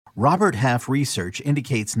Robert Half research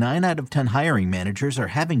indicates 9 out of 10 hiring managers are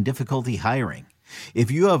having difficulty hiring.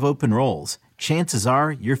 If you have open roles, chances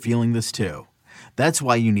are you're feeling this too. That's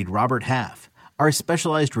why you need Robert Half. Our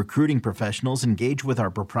specialized recruiting professionals engage with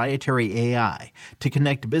our proprietary AI to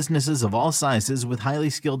connect businesses of all sizes with highly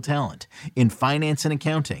skilled talent in finance and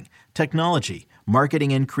accounting, technology,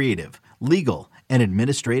 marketing and creative, legal, and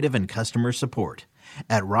administrative and customer support.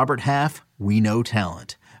 At Robert Half, we know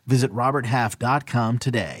talent. Visit roberthalf.com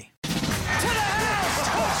today.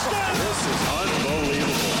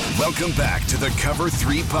 Welcome back to the Cover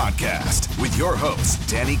 3 podcast with your hosts,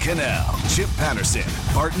 Danny Cannell, Chip Patterson,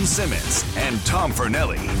 Barton Simmons, and Tom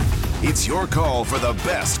Fornelli. It's your call for the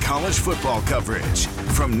best college football coverage,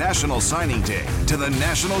 from National Signing Day to the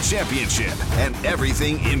National Championship and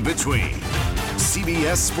everything in between.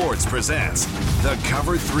 CBS Sports presents the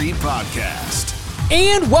Cover 3 podcast.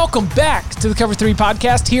 And welcome back to the Cover 3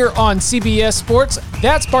 podcast here on CBS Sports.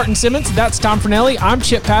 That's Barton Simmons. That's Tom Fornelli. I'm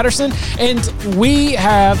Chip Patterson. And we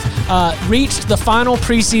have reached the final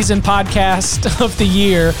preseason podcast of the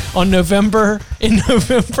year in November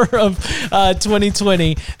of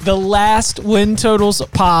 2020. The last win totals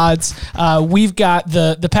pods. We've got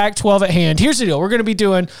the Pac-12 at hand. Here's the deal. We're going to be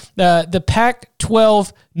doing the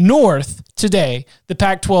Pac-12 North today. The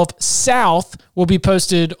Pac-12 South will be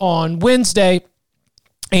posted on Wednesday.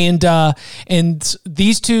 And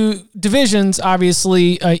these two divisions,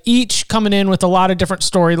 obviously, each coming in with a lot of different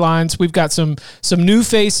storylines. We've got some new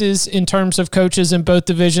faces in terms of coaches in both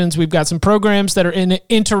divisions. We've got some programs that are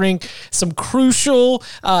entering some crucial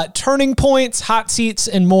turning points, hot seats,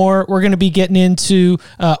 and more. We're going to be getting into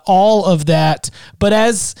all of that. But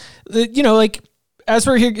as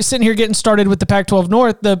we're sitting here getting started with the Pac-12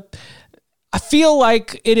 North, I feel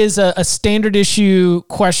like it is a standard issue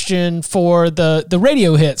question for the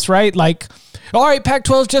radio hits, right? Like, all right,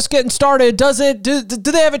 Pac-12 is just getting started. Do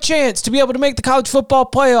they have a chance to be able to make the college football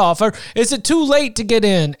playoff? Or is it too late to get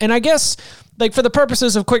in? And I guess, like, for the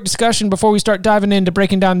purposes of quick discussion before we start diving into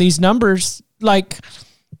breaking down these numbers, like,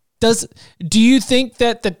 do you think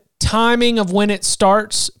that the timing of when it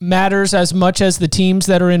starts matters as much as the teams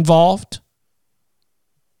that are involved?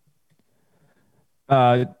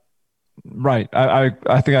 Right. I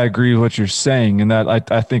think I agree with what you're saying, and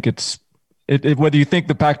that I think it's whether you think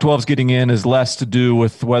the Pac-12 is getting in is less to do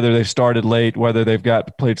with whether they started late, whether they've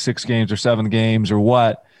played 6 games or 7 games or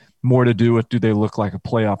what, more to do with do they look like a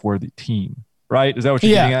playoff-worthy team, right? Is that what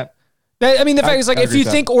you're getting at? The fact is, like, if you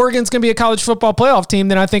think Oregon's going to be a college football playoff team,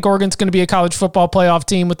 then I think Oregon's going to be a college football playoff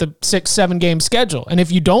team with a 6-7 game schedule. And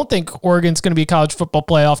if you don't think Oregon's going to be a college football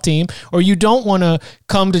playoff team, or you don't want to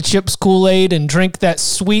come to Chip's Kool-Aid and drink that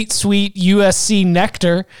sweet, sweet USC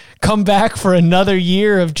nectar, come back for another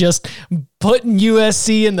year of just putting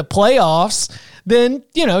USC in the playoffs, then,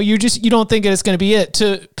 you don't think it's going to be it.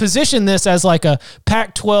 To position this as like a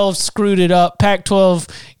Pac-12 screwed it up,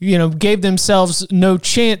 Pac-12, gave themselves no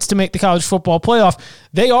chance to make the college football playoff.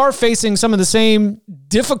 They are facing some of the same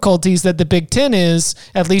difficulties that the Big Ten is,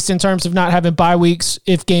 at least in terms of not having bye weeks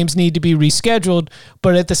if games need to be rescheduled.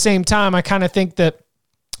 But at the same time, I kind of think that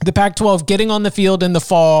the Pac-12 getting on the field in the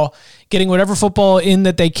fall, getting whatever football in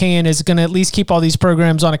that they can, is going to at least keep all these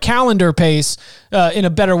programs on a calendar pace in a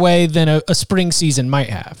better way than a spring season might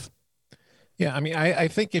have. Yeah, I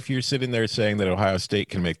think if you're sitting there saying that Ohio State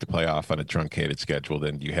can make the playoff on a truncated schedule,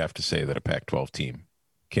 then you have to say that a Pac-12 team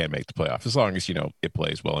can make the playoff, as long as, it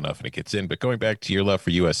plays well enough and it gets in. But going back to your love for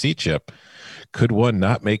USC, Chip, could one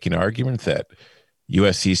not make an argument that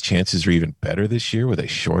USC's chances are even better this year with a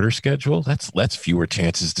shorter schedule? That's fewer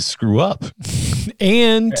chances to screw up.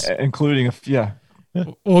 And including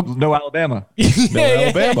no Alabama.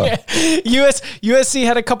 Alabama. USC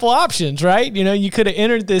had a couple options, right? You could have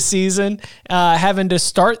entered this season having to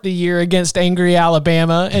start the year against angry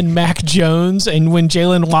Alabama and Mac Jones, and when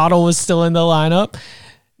Jalen Waddle was still in the lineup.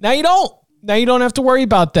 Now you don't. Now you don't have to worry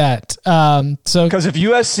about that. Because if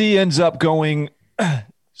USC ends up going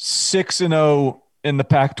 6-0 in the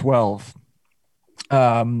Pac-12,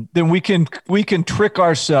 then we can trick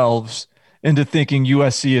ourselves into thinking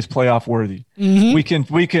USC is playoff worthy.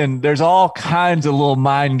 Mm-hmm. We can. There's all kinds of little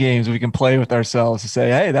mind games we can play with ourselves to say,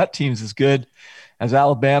 hey, that team's as good as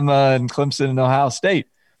Alabama and Clemson and Ohio State.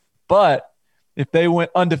 But if they went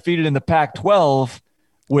undefeated in the Pac-12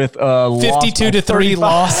 with a 52-3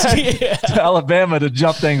 loss to Alabama to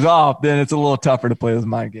jump things off, then it's a little tougher to play those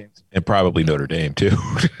mind games. And probably Notre Dame too.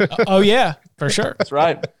 Oh yeah, for sure. That's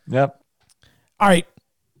right. Yep. All right.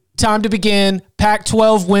 Time to begin.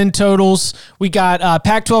 Pac-12 win totals. We got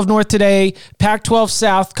Pac-12 North today, Pac-12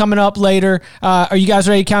 South coming up later. Are you guys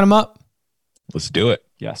ready to count them up? Let's do it.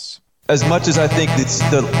 Yes. As much as I think it's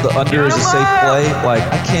the under is a safe play, like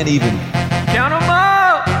I can't even. Count 'em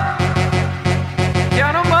up.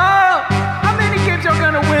 Count 'em up. How many games y'all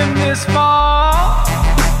gonna win this fall?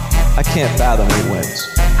 I can't fathom who wins.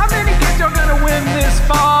 How many games y'all gonna win this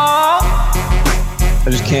fall? I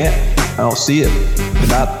just can't. I don't see it.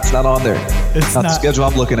 It's not on there. It's not the schedule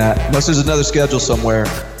I'm looking at. Unless there's another schedule somewhere.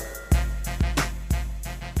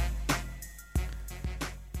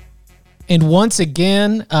 And once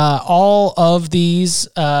again, all of these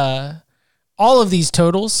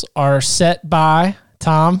totals are set by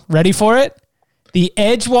Tom. Ready for it? The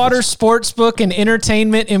Edgewater Sportsbook and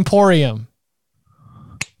Entertainment Emporium.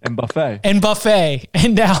 And buffet.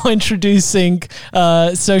 And now introducing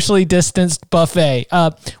socially distanced buffet.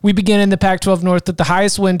 We begin in the Pac-12 North with the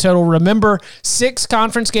highest win total. Remember, 6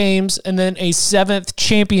 conference games and then a 7th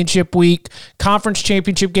championship week. Conference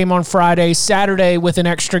championship game on Friday. Saturday with an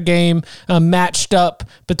extra game matched up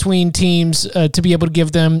between teams to be able to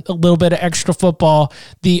give them a little bit of extra football.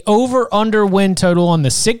 The over-under win total on the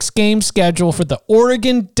 6-game schedule for the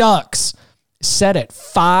Oregon Ducks set at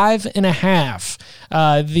 5.5.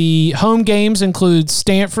 The home games include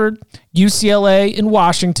Stanford, UCLA, and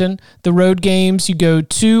Washington. The road games, you go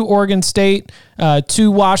to Oregon State,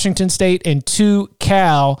 to Washington State, and to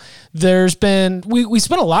Cal. There's been, we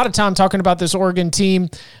spent a lot of time talking about this Oregon team.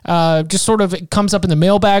 Just sort of, it comes up in the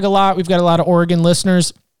mailbag a lot. We've got a lot of Oregon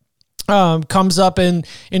listeners. Comes up in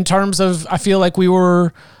terms of, I feel like we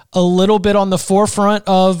were a little bit on the forefront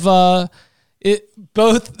of it,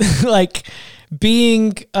 both like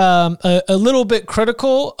being a little bit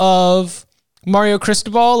critical of Mario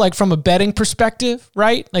Cristobal, like from a betting perspective,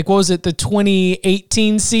 right? Like, what was it? The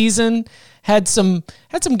 2018 season had some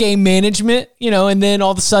game management, and then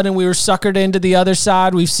all of a sudden we were suckered into the other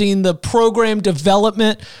side. We've seen the program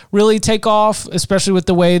development really take off, especially with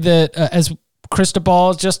the way that as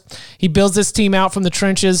Cristobal he builds this team out from the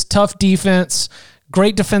trenches, tough defense,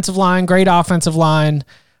 great defensive line, great offensive line.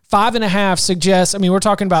 5.5 suggests, we're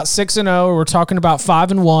talking about 6-0, or we're talking about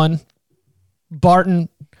 5-1. Barton,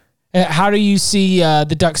 how do you see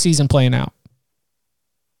the Duck season playing out?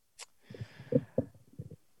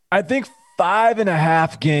 I think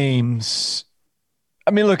 5.5 games.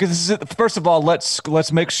 Look, this is first of all,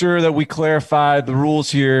 let's make sure that we clarify the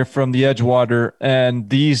rules here from the Edgewater, and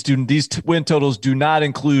these win totals do not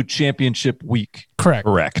include championship week.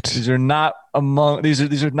 Correct. These are not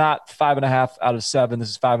these are not 5.5 out of 7. This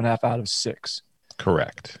is 5.5 out of 6.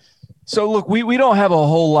 Correct. So look, we don't have a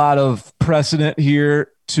whole lot of precedent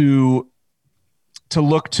here to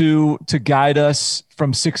look to guide us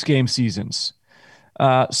from 6-game seasons.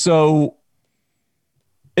 So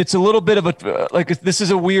it's a little bit of this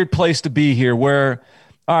is a weird place to be here where,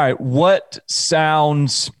 all right, what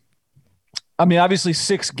sounds, obviously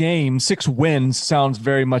 6 wins sounds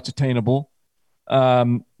very much attainable.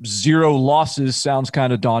 0 losses sounds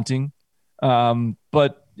kind of daunting.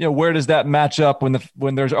 But where does that match up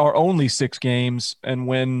when there's are only 6 games and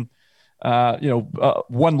when,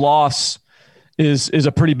 1 loss is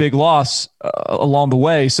a pretty big loss along the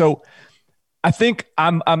way. So I think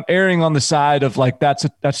I'm erring on the side of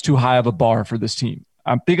that's too high of a bar for this team.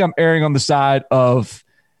 I think I'm erring on the side of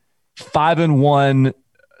 5-1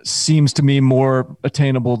 seems to me more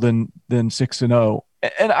attainable than 6-0.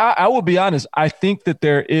 And I will be honest, I think that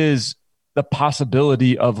there is the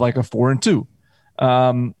possibility of like a 4-2.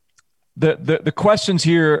 The questions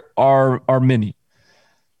here are many.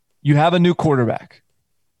 You have a new quarterback.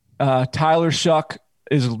 Tyler Shuck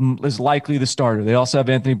is likely the starter. They also have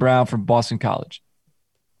Anthony Brown from Boston College.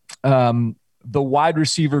 The wide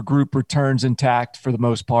receiver group returns intact for the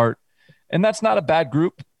most part, and that's not a bad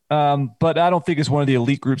group, but I don't think it's one of the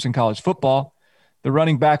elite groups in college football. The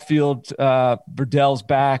running back field, Verdell's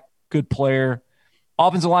back, good player.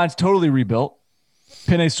 Offensive line's totally rebuilt.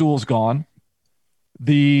 Penei Sewell's gone.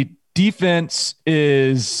 The defense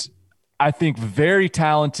is, I think, very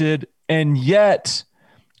talented, and yet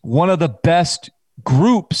one of the best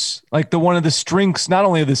groups, one of the strengths, not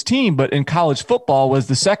only of this team, but in college football was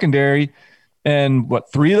the secondary. And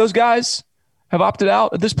 3 of those guys have opted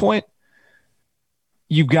out at this point.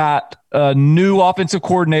 You've got a new offensive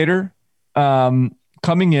coordinator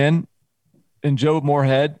coming in Joe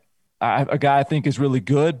Moorhead, a guy I think is really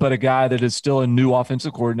good, but a guy that is still a new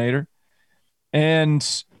offensive coordinator.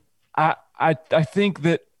 And I think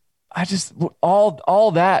that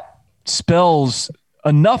all that spells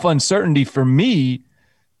enough uncertainty for me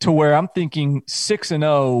to where I'm thinking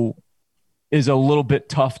 6-0 is a little bit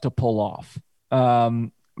tough to pull off.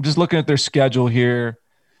 I'm just looking at their schedule here.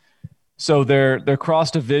 So their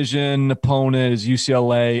cross-division opponent is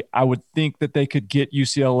UCLA. I would think that they could get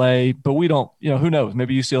UCLA, but we don't, who knows?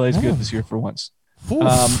 Maybe UCLA is good this year for once.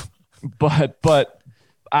 But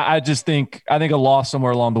I just think a loss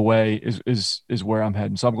somewhere along the way is where I'm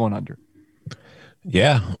heading. So I'm going under.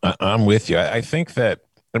 Yeah, I'm with you. I think that,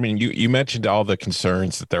 I mean, you mentioned all the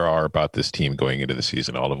concerns that there are about this team going into the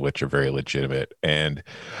season, all of which are very legitimate. And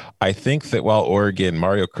I think that while Oregon,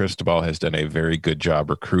 Mario Cristobal has done a very good job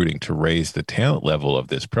recruiting to raise the talent level of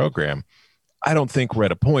this program, I don't think we're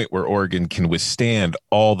at a point where Oregon can withstand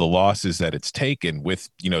all the losses that it's taken with,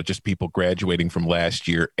 just people graduating from last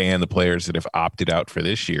year and the players that have opted out for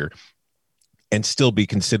this year, and still be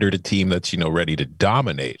considered a team that's, ready to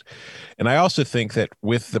dominate. And I also think that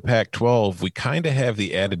with the Pac-12, we kind of have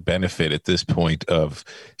the added benefit at this point of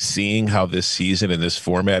seeing how this season and this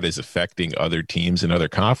format is affecting other teams and other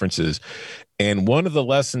conferences. And one of the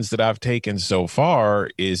lessons that I've taken so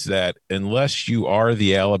far is that unless you are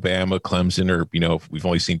the Alabama, Clemson, or, we've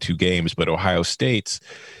only seen 2 games, but Ohio State's,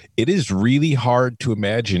 it is really hard to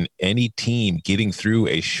imagine any team getting through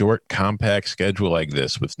a short, compact schedule like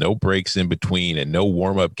this with no breaks in between and no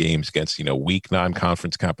warm-up games against, weak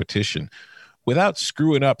non-conference competition without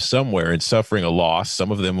screwing up somewhere and suffering a loss.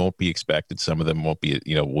 Some of them won't be expected. Some of them won't be,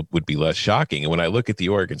 would be less shocking. And when I look at the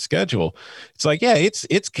Oregon schedule, it's like, yeah,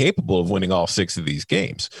 it's capable of winning all 6 of these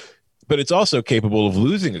games. But it's also capable of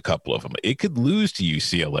losing a couple of them. It could lose to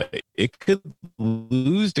UCLA. It could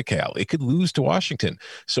lose to Cal. It could lose to Washington.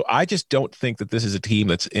 So I just don't think that this is a team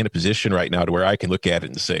that's in a position right now to where I can look at it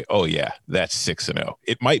and say, oh, yeah, that's 6-0.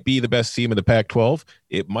 It might be the best team in the Pac-12.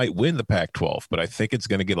 It might win the Pac-12, but I think it's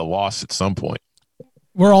going to get a loss at some point.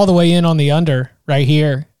 We're all the way in on the under right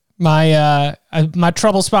here. My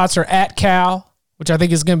trouble spots are at Cal, which I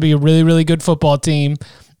think is going to be a really, really good football team.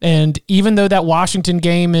 And even though that Washington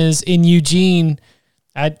game is in Eugene,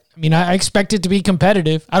 I expect it to be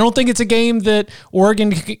competitive. I don't think it's a game that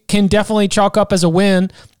Oregon can definitely chalk up as a win.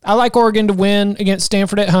 I like Oregon to win against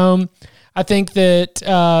Stanford at home. I think that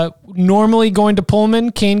normally going to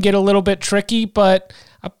Pullman can get a little bit tricky, but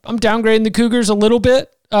I'm downgrading the Cougars a little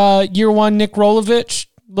bit. Year 1, Nick Rolovich,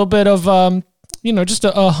 a little bit of, just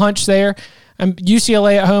a hunch there.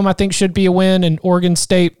 UCLA at home, I think, should be a win, and Oregon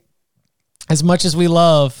State, as much as we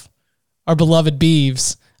love our beloved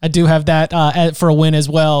Beavs, I do have that for a win as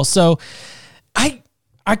well. So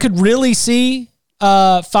I could really see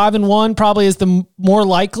 5-1 probably is the more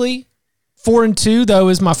likely. 4-2 though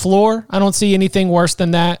is my floor. I don't see anything worse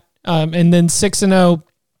than that. And then 6-0,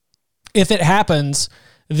 if it happens,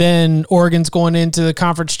 then Oregon's going into the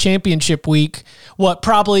conference championship week.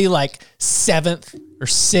 Probably like 7th or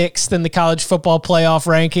 6th in the college football playoff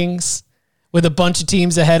rankings, with a bunch of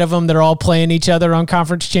teams ahead of them that are all playing each other on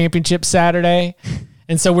conference championship Saturday.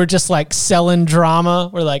 And so we're just like selling drama.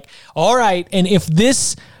 We're like, all right, and if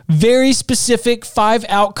this very specific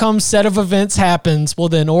 5-outcome set of events happens, well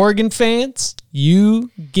then, Oregon fans,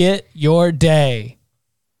 you get your day.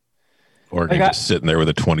 Oregon just sitting there with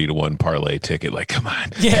a 20-1 parlay ticket. Like, come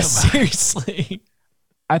on. Yeah, seriously.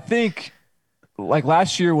 I think like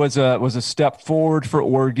last year was a step forward for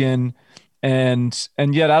Oregon. And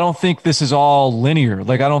yet I don't think this is all linear.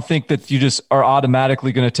 Like, I don't think that you just are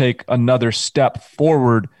automatically going to take another step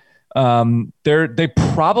forward. They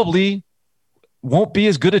probably won't be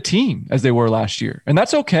as good a team as they were last year. And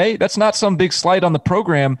that's okay. That's not some big slight on the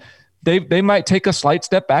program. They might take a slight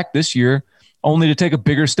step back this year, only to take a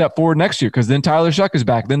bigger step forward next year, because then Tyler Shuck is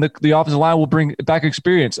back. Then the offensive line will bring back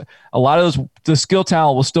experience. A lot of the skill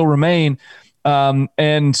talent will still remain. And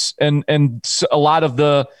a lot of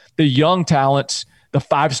the young talents, the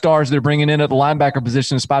 5 stars they're bringing in at the linebacker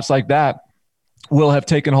position, spots like that, will have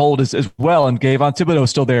taken hold as well. And Gavon Thibodeau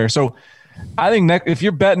is still there. So I think if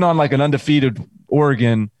you're betting on like an undefeated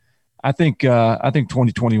Oregon, I think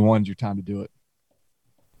 2021 is your time to do it.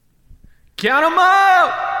 Count them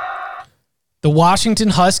out. The Washington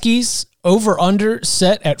Huskies over under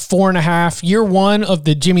set at 4.5. Year 1 of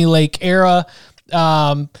the Jimmy Lake era.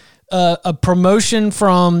 A promotion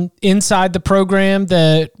from inside the program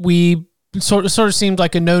that we sort of seemed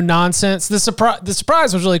like a no-nonsense. The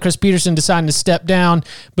surprise was really Chris Peterson deciding to step down,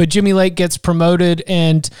 but Jimmy Lake gets promoted,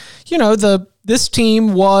 and this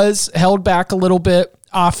team was held back a little bit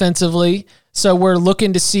offensively. So we're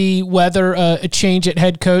looking to see whether a change at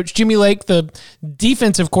head coach. Jimmy Lake, the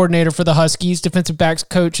defensive coordinator for the Huskies, defensive backs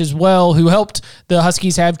coach as well, who helped the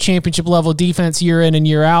Huskies have championship-level defense year in and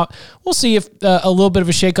year out. We'll see if a little bit of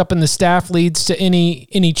a shakeup in the staff leads to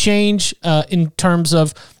any change in terms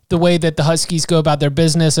of the way that the Huskies go about their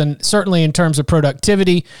business, and certainly in terms of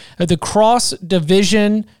productivity. The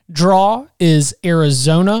cross-division draw is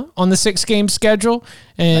Arizona on the 6-game schedule.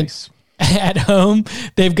 And nice. at home.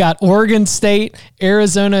 They've got Oregon State,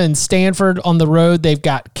 Arizona, and Stanford on the road. They've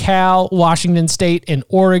got Cal, Washington State, and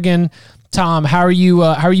Oregon. Tom, how are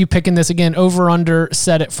you picking this again? Over under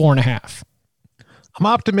set at 4.5. I'm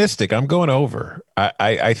optimistic. I'm going over.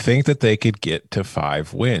 I think that they could get to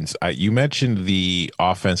 5 wins. You mentioned the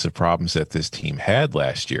offensive problems that this team had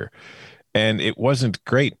last year, and it wasn't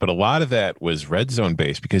great, but a lot of that was red zone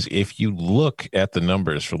based, because if you look at the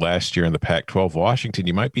numbers for last year in the Pac-12, Washington,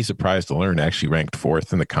 you might be surprised to learn, actually ranked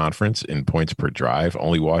 4th in the conference in points per drive.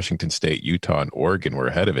 Only Washington State, Utah, and Oregon were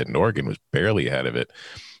ahead of it, and Oregon was barely ahead of it.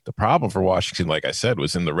 The problem for Washington, like I said,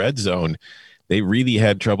 was in the red zone. They really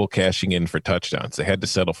had trouble cashing in for touchdowns. They had to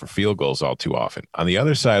settle for field goals all too often. On the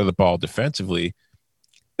other side of the ball, defensively,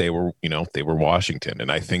 they were Washington.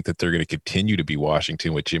 And I think that they're going to continue to be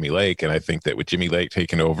Washington with Jimmy Lake. And I think that with Jimmy Lake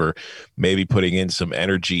taking over, maybe putting in some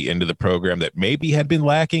energy into the program that maybe had been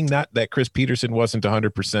lacking, not that Chris Peterson wasn't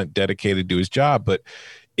 100% dedicated to his job, but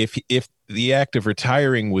if the act of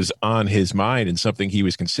retiring was on his mind and something he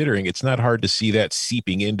was considering, it's not hard to see that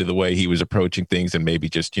seeping into the way he was approaching things, and maybe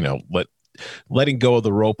just, letting go of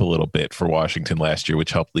the rope a little bit for Washington last year,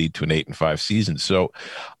 which helped lead to an 8-5 season. So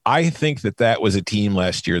I think that was a team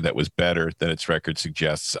last year that was better than its record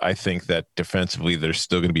suggests. I think that defensively, they're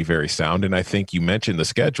still going to be very sound. And I think you mentioned the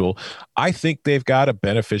schedule. I think they've got a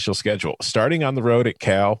beneficial schedule. Starting on the road at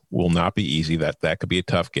Cal will not be easy. That could be a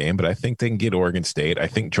tough game, but I think they can get Oregon State. I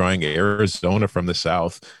think drawing Arizona from the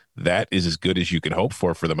South, that is as good as you can hope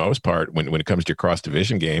for the most part when it comes to your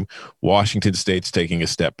cross-division game. Washington State's taking a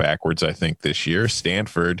step backwards, I think, this year.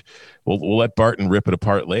 Stanford, we'll let Barton rip it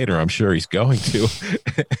apart later. I'm sure he's going to.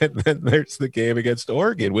 And then there's the game against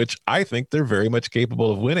Oregon, which I think they're very much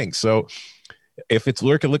capable of winning. So if it's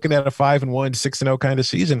looking at a 5-1, 6-0 kind of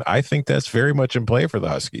season, I think that's very much in play for the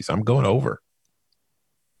Huskies. I'm going over.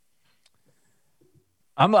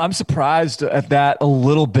 I'm surprised at that a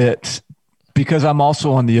little bit, because I'm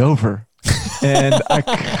also on the over, and I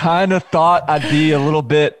kind of thought I'd be a little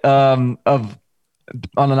bit on an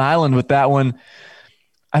island with that one.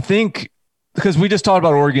 I think because we just talked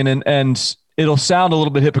about Oregon, and it'll sound a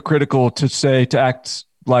little bit hypocritical to act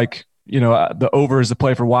like, the over is the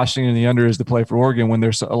play for Washington and the under is the play for Oregon, when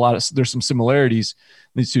there's some similarities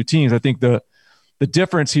in these two teams. I think the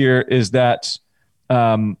difference here is that,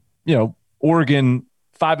 Oregon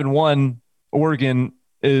 5-1, Oregon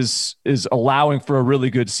is allowing for a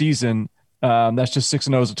really good season. That's just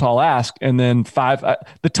 6-0 is a tall ask. And then 5,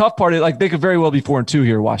 the tough part is, like, they could very well be 4-2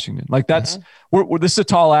 here, Washington. Like, that's this is a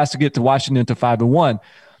tall ask to get to Washington to 5-1.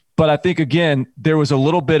 But I think, again, there was a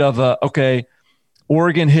little bit of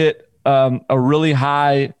Oregon hit a really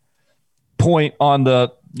high point on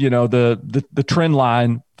the trend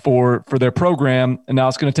line for their program, and now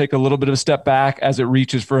it's going to take a little bit of a step back as it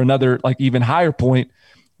reaches for another, like, even higher point.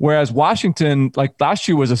 Whereas Washington, like last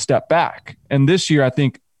year, was a step back, and this year I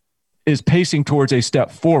think is pacing towards a step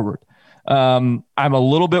forward. I'm a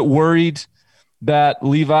little bit worried that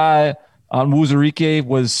Levi Onwuzurike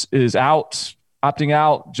is opting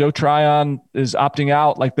out. Joe Tryon is opting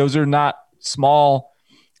out. Like, those are not small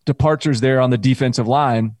departures there on the defensive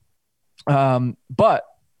line. But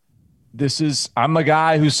I'm a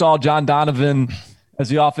guy who saw John Donovan as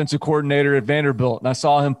the offensive coordinator at Vanderbilt, and I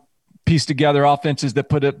saw him piece together offenses that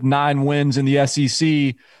put up 9 wins in the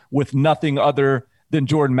SEC with nothing other than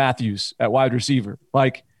Jordan Matthews at wide receiver.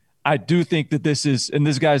 Like, I do think that this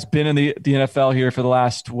guy's been in the NFL here for the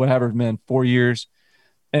last 4 years.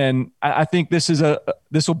 And I think this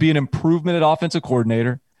will be an improvement at offensive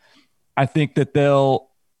coordinator. I think that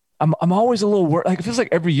I'm always a little worried. Like, it feels like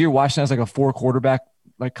every year Washington has like a 4 quarterback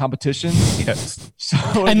like competition. Yes.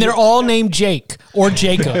 And they're all named Jake or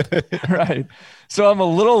Jacob. Right. So I'm a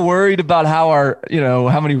little worried about how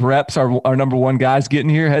how many reps our number one guys getting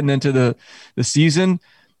here heading into the season.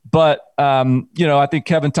 But, I think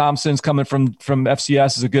Kevin Thompson's coming from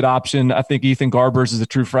FCS is a good option. I think Ethan Garbers is a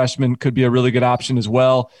true freshman, could be a really good option as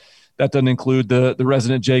well. That doesn't include the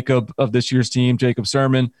resident Jacob of this year's team, Jacob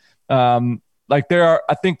Sermon. I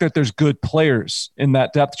think that there's good players in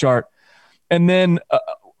that depth chart. And then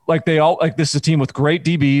this is a team with great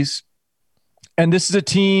DBs. And this is a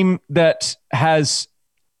team that has,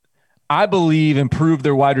 I believe, improved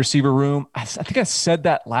their wide receiver room. I think I said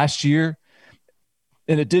that last year,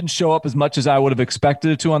 and it didn't show up as much as I would have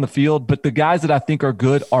expected it to on the field. But the guys that I think are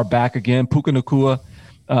good are back again. Puka Nacua,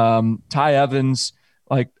 Ty Evans.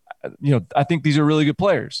 I think these are really good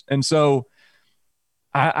players. And so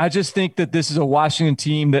I just think that this is a Washington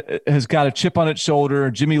team that has got a chip on its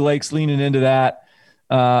shoulder. Jimmy Lake's leaning into that.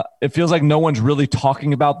 It feels like no one's really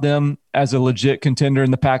talking about them as a legit contender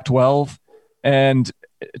in the Pac-12. And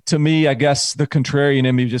to me, I guess the contrarian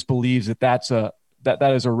in me just believes that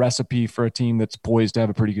that is a recipe for a team that's poised to have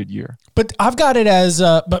a pretty good year. But I've got it as,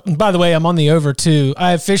 but by the way, I'm on the over too.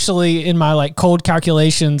 I officially, in my cold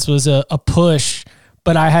calculations, was a push,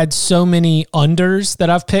 but I had so many unders that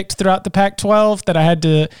I've picked throughout the Pac-12 that I had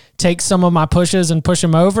to take some of my pushes and push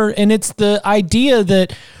them over. And it's the idea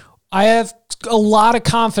that I have a lot of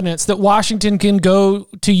confidence that Washington can go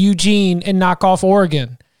to Eugene and knock off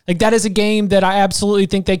Oregon. That is a game that I absolutely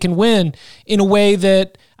think they can win in a way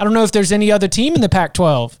that I don't know if there's any other team in the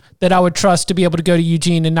Pac-12 that I would trust to be able to go to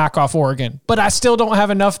Eugene and knock off Oregon. But I still don't have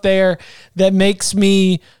enough there that makes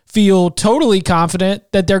me feel totally confident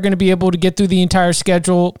that they're going to be able to get through the entire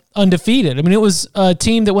schedule undefeated. I mean, it was a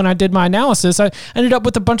team that when I did my analysis, I ended up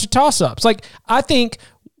with a bunch of toss-ups. I think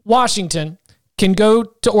Washington can go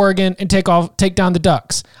to Oregon and take down the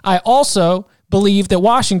Ducks. I also believe that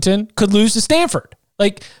Washington could lose to Stanford.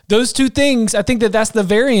 Those two things, I think that's the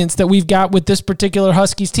variance that we've got with this particular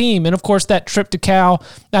Huskies team. And, of course, that trip to Cal,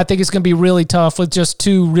 I think it's going to be really tough with just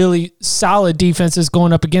two really solid defenses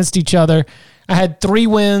going up against each other. I had 3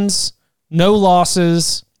 wins, no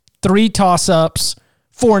losses, 3 toss-ups.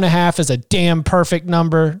 4.5 is a damn perfect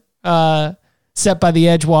number set by the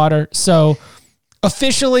Edgewater. So,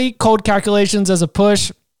 officially, cold calculations as a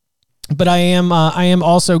push, but I am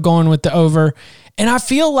also going with the over. And I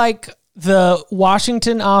feel like the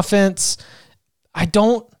Washington offense,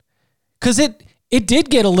 because it did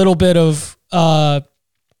get a little bit of the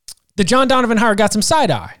John Donovan hire got some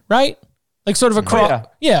side eye, right? Sort of across,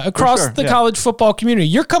 across the college football community.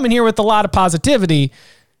 You're coming here with a lot of positivity.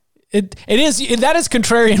 That is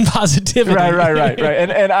contrarian positivity, right.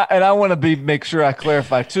 And I want to make sure I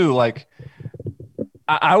clarify too.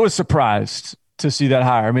 I was surprised to see that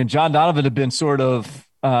hire. I mean, John Donovan had been sort of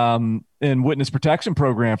in witness protection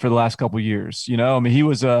program for the last couple of years. I mean, he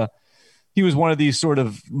was one of these sort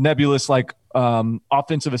of nebulous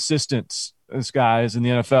offensive assistants. This guy is in the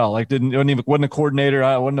NFL. Wasn't a coordinator,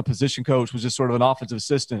 wasn't a position coach. Was just sort of an offensive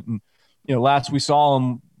assistant. And last we saw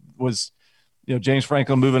him was James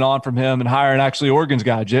Franklin moving on from him and hiring actually Oregon's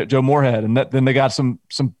guy Joe Moorhead, and then they got some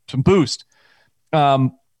boost.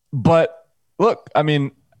 But look, I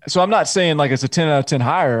mean. So I'm not saying it's a 10 out of 10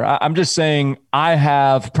 hire. I'm just saying I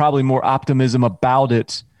have probably more optimism about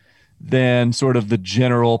it than sort of the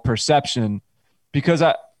general perception, because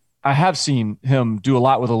I have seen him do a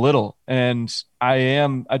lot with a little. And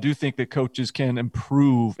I do think that coaches can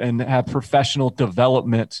improve and have professional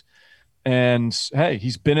development. And hey,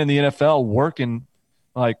 he's been in the NFL working.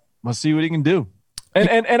 Let's see what he can do.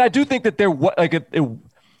 And I do think that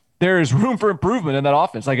there is room for improvement in that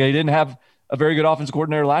offense. They didn't have a very good offensive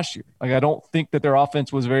coordinator last year. I don't think that their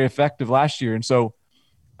offense was very effective last year. And so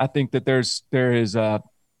I think that there's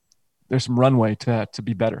some runway to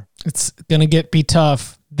be better. It's going to be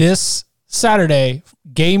tough. This Saturday,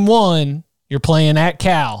 game 1, you're playing at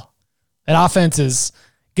Cal. That offense is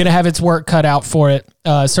going to have its work cut out for it,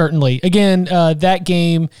 certainly. Again, that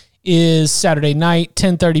game is Saturday night,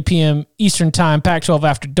 10:30 p.m. Eastern Time. Pac-12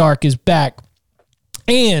 After Dark is back.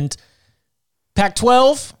 And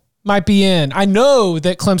Pac-12 might be in. I know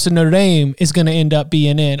that Clemson Notre Dame is going to end up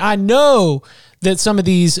being in. I know that some of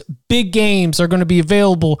these big games are going to be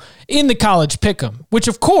available in the college pick'em, which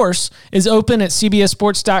of course is open at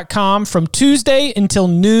cbssports.com from Tuesday until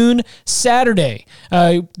noon Saturday.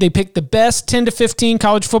 They pick the best 10 to 15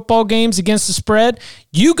 college football games against the spread.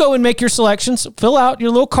 You go and make your selections, fill out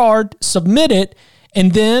your little card, submit it,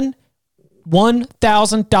 and then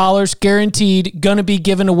 $1,000 guaranteed going to be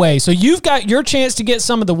given away. So you've got your chance to get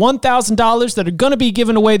some of the $1,000 that are going to be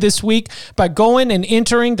given away this week by going and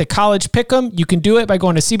entering the college pick'em. You can do it by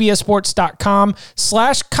going to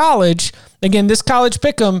cbssports.com/college. Again, this college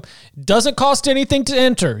pick'em doesn't cost anything to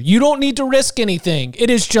enter. You don't need to risk anything. It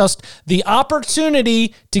is just the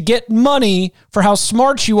opportunity to get money for how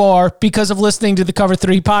smart you are because of listening to the Cover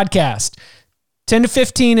 3 podcast. 10 to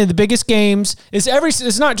 15 in the biggest games.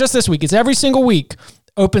 It's not just this week. It's every single week.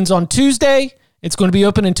 Opens on Tuesday. It's going to be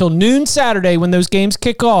open until noon Saturday when those games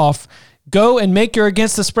kick off. Go and make your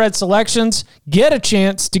against the spread selections. Get a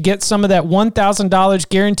chance to get some of that $1,000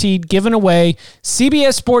 guaranteed given away.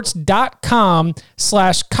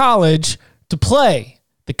 cbssports.com/college to play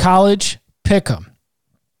the college pick'em.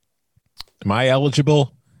 Am I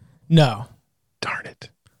eligible? No. Darn it.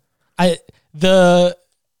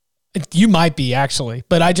 You might be actually,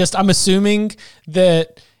 but I'm assuming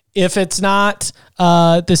that if it's not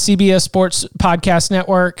the CBS Sports Podcast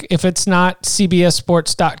Network, if it's not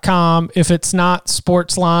cbssports.com, if it's not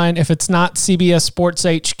Sportsline, if it's not CBS Sports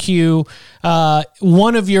HQ,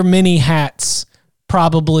 one of your many hats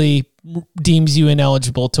probably deems you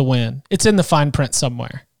ineligible to win. It's in the fine print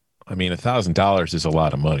somewhere. I mean, $1,000 is a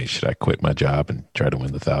lot of money. Should I quit my job and try to win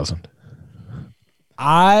the 1,000?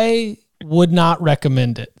 I would not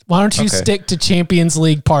recommend it. Why don't you stick to Champions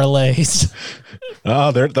League parlays?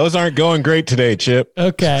 Oh, those aren't going great today, Chip.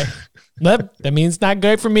 Okay. That means not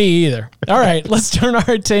good for me either. All right, let's turn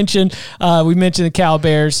our attention. We mentioned the Cal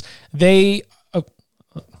Bears. They...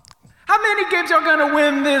 How many games y'all gonna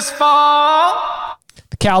win this fall?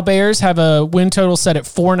 The Cal Bears have a win total set at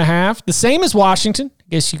 4.5, the same as Washington. I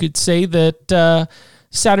guess you could say that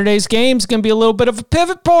Saturday's game is going to be a little bit of a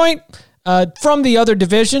pivot point from the other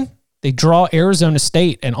division. They draw Arizona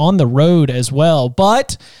State and on the road as well,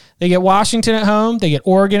 but they get Washington at home, they get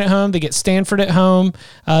Oregon at home, they get Stanford at home.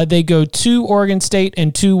 They go to Oregon State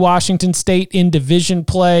and to Washington State in division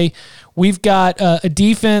play. We've got a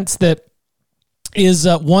defense that is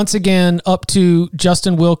once again up to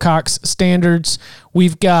Justin Wilcox standards.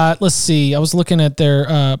 We've got, let's see, I was looking at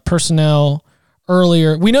their personnel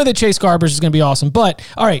earlier. We know that Chase Garbers is going to be awesome, but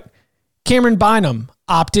all right, Cameron Bynum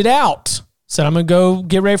opted out. Said, I'm going to go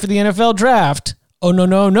get ready for the NFL draft. Oh,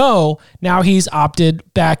 no. Now he's opted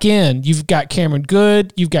back in. You've got Cameron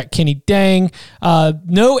Good. You've got Kenny Dang.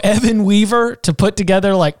 No Evan Weaver to put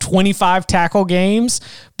together like 25 tackle games,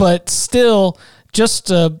 but still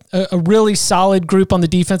just a really solid group on the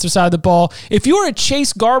defensive side of the ball. If you're a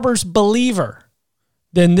Chase Garbers believer,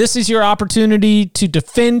 then this is your opportunity to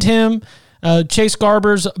defend him. Chase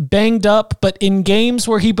Garbers banged up, but in games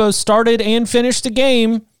where he both started and finished the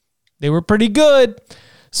game, they were pretty good.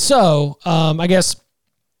 So I guess,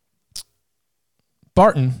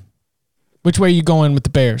 Barton, which way are you going with the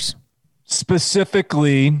Bears?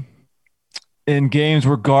 Specifically, in games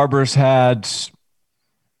where Garbers had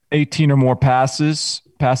 18 or more pass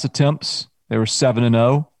attempts, they were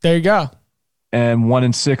 7-0. There you go. And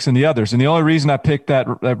 1-6 in the others. And the only reason I picked that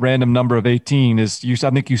random number of 18 is I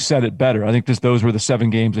think you said it better. I think those were the 7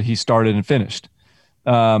 games that he started and finished.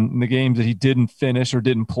 In the games that he didn't finish or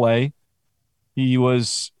didn't play, he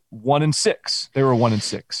was 1-6. They were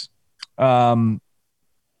 1-6.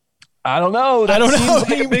 I don't know. That seems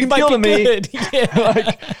like a big deal to me. Yeah.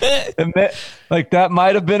 like that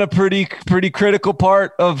might have been a pretty critical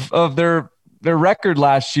part of their record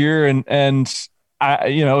last year. And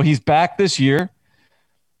he's back this year.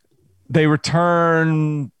 They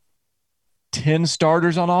return 10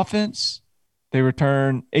 starters on offense. They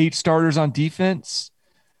return 8 starters on defense.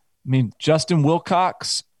 I mean, Justin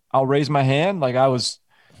Wilcox, I'll raise my hand. I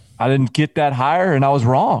didn't get that higher and I was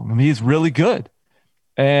wrong. I mean, he's really good.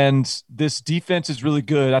 And this defense is really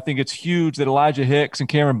good. I think it's huge that Elijah Hicks and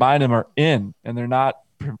Cameron Bynum are in and they're not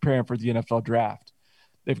preparing for the NFL draft.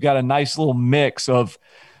 They've got a nice little mix of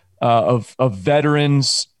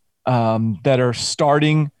veterans that are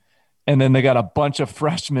starting, and then they got a bunch of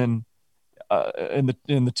freshmen in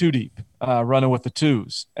the 2 deep running with the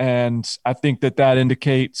 2s. And I think that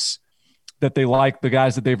indicates that they like the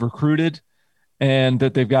guys that they've recruited and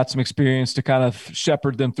that they've got some experience to kind of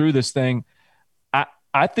shepherd them through this thing.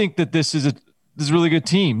 I think that this is a really good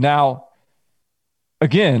team. Now,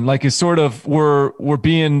 again, it's sort of we're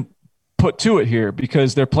being put to it here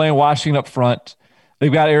because they're playing Washington up front.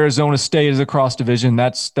 They've got Arizona State as a cross division.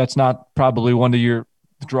 That's not probably one of your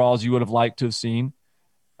draws you would have liked to have seen.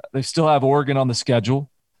 They still have Oregon on the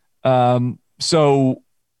schedule. So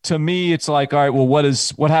to me, it's like, all right, well,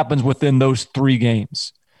 what happens within those 3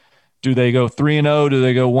 games? Do they go 3-0? Do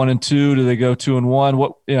they go 1-2? Do they go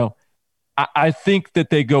 2-1? I think that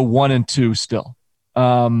they go 1-2 still.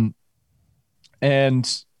 And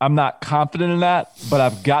I'm not confident in that, but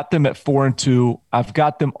I've got them at 4-2. I've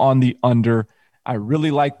got them on the under. I really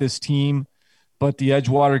like this team, but the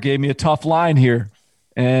Edgewater gave me a tough line here.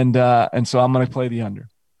 And so I'm going to play the under.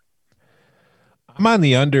 I'm on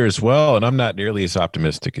the under as well, and I'm not nearly as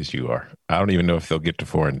optimistic as you are. I don't even know if they'll get to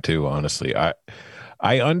 4-2, honestly.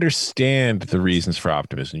 I understand the reasons for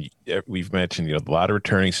optimism. We've mentioned, a lot of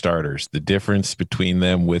returning starters, the difference between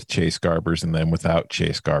them with Chase Garbers and them without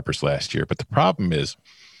Chase Garbers last year. But the problem is,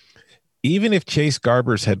 even if Chase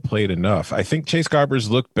Garbers had played enough, I think Chase Garbers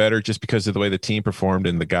looked better just because of the way the team performed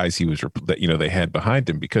and the guys they had behind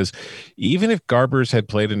him. Because even if Garbers had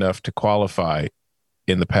played enough to qualify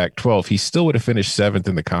in the Pac-12, he still would have finished 7th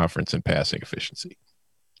in the conference in passing efficiency.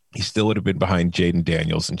 He still would have been behind Jaden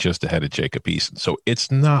Daniels and just ahead of Jacob Eason. So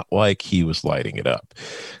it's not like he was lighting it up.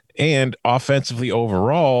 And offensively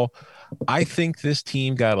overall, I think this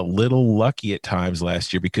team got a little lucky at times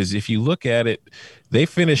last year because if you look at it, they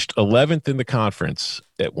finished 11th in the conference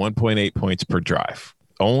at 1.8 points per drive,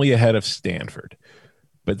 only ahead of Stanford.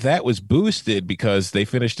 But that was boosted because they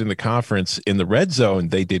finished in the conference in the red zone.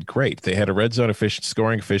 They did great. They had a red zone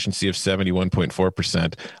scoring efficiency of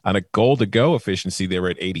 71.4%. On a goal to go efficiency, they were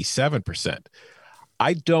at 87%.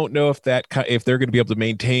 I don't know if they're going to be able to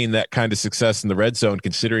maintain that kind of success in the red zone,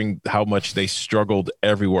 considering how much they struggled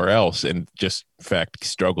everywhere else and just, in fact,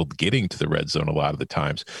 struggled getting to the red zone a lot of the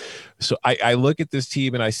times. So I look at this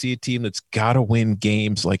team and I see a team that's got to win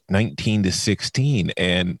games like 19-16,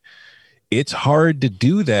 and it's hard to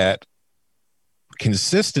do that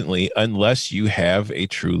consistently unless you have a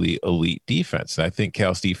truly elite defense. And I think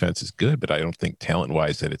Cal's defense is good, but I don't think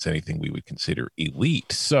talent-wise that it's anything we would consider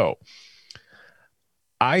elite. So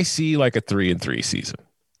I see like a 3-3 season,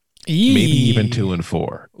 maybe even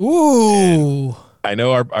 2-4. Ooh! And I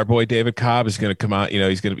know our boy David Cobb is going to come out.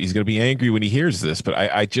 He's going to be angry when he hears this, but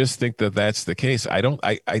I just think that that's the case.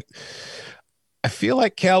 I feel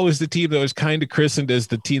like Cal was the team that was kind of christened as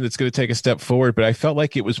the team that's going to take a step forward, but I felt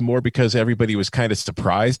like it was more because everybody was kind of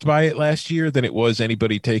surprised by it last year than it was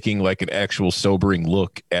anybody taking like an actual sobering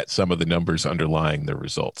look at some of the numbers underlying the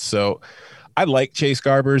results. So I like Chase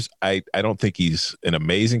Garbers. I don't think he's an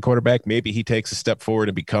amazing quarterback. Maybe he takes a step forward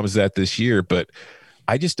and becomes that this year, but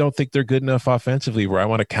I just don't think they're good enough offensively where I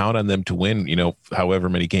want to count on them to win, however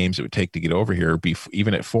many games it would take to get over here.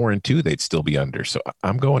 Even at 4-2, they'd still be under. So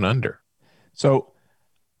I'm going under. So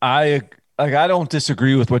I don't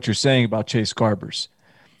disagree with what you're saying about Chase Garbers.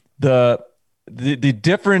 The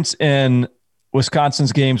difference in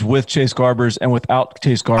Wisconsin's games with Chase Garbers and without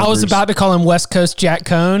Chase Garbers. I was about to call him West Coast Jack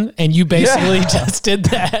Cohn, and you basically just did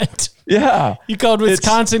that. Yeah. You called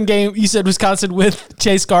Wisconsin game. You said Wisconsin with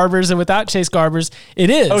Chase Garbers and without Chase Garbers. It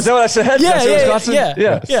is. Oh, is that what I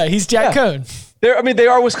said? Yeah. He's Jack Cohn. They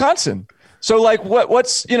are Wisconsin. So like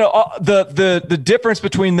what's the difference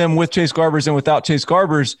between them with Chase Garbers and without Chase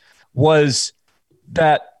Garbers was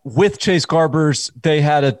that with Chase Garbers they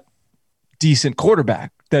had a decent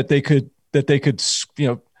quarterback that they could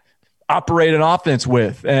operate an offense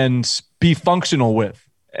with and be functional with.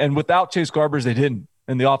 And without Chase Garbers, they didn't.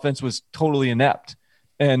 And the offense was totally inept.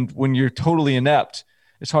 And when you're totally inept,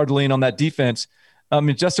 it's hard to lean on that defense.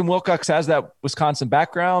 Justin Wilcox has that Wisconsin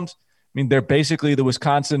background. They're basically the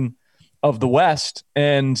Wisconsin of the West.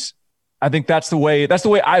 And I think that's the way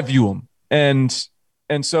I view them.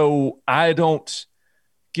 And so I don't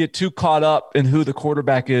get too caught up in who the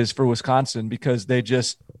quarterback is for Wisconsin because they're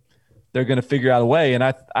going to figure out a way.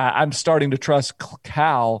 And I'm starting to trust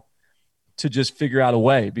Cal to just figure out a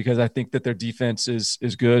way because I think that their defense is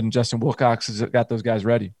good and Justin Wilcox has got those guys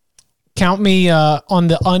ready. Count me on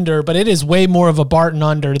the under, but it is way more of a Barton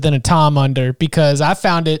under than a Tom under because I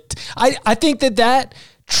found it. I think that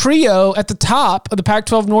trio at the top of the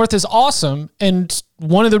Pac-12 North is awesome. And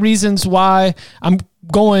one of the reasons why I'm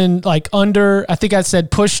going like under, I think I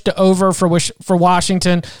said push to over for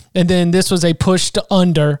Washington. And then this was a push to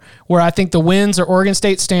under where I think the wins are Oregon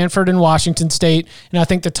State, Stanford, and Washington State. And I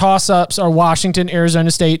think the toss-ups are Washington,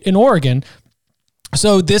 Arizona State, and Oregon.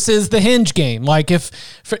 So this is the hinge game. Like if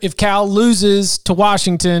Cal loses to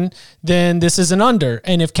Washington, then this is an under.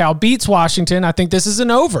 And if Cal beats Washington, I think this is an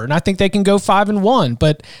over. And I think they can go 5-1.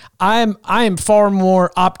 But I am far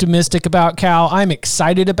more optimistic about Cal. I'm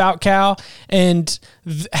excited about Cal. And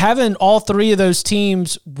having all three of those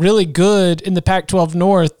teams really good in the Pac-12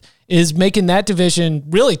 North is making that division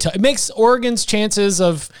really tough. It makes Oregon's chances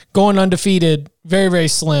of going undefeated very, very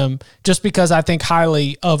slim just because I think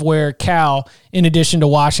highly of where Cal, in addition to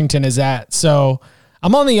Washington, is at. So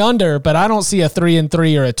I'm on the under, but I don't see a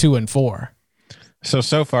 3-3 or a 2-4.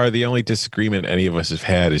 So far, the only disagreement any of us have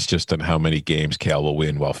had is just on how many games Cal will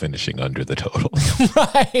win while finishing under the total.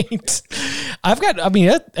 Right. I got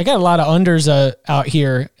a lot of unders out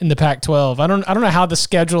here in the Pac-12. I don't know how the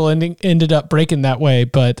schedule ended up breaking that way,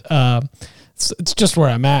 but it's just where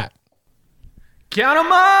I'm at. Count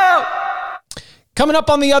 'em up! Coming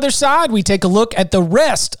up on the other side, we take a look at the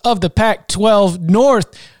rest of the Pac-12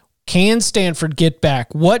 North. Can Stanford get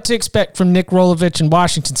back? What to expect from Nick Rolovich and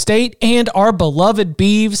Washington State and our beloved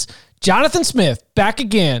Beavs. Jonathan Smith back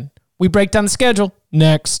again. We break down the schedule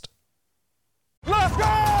next. Let's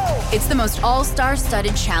go! It's the most all-star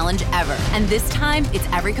studded challenge ever. And this time, it's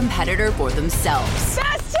every competitor for themselves.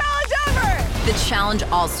 Best challenge ever! The Challenge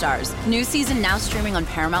All-Stars. New season now streaming on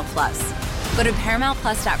Paramount+. Go to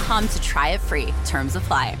ParamountPlus.com to try it free. Terms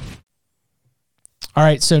apply. All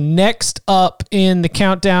right, so next up in the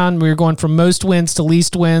countdown, we're going from most wins to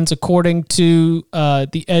least wins according to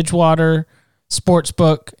the Edgewater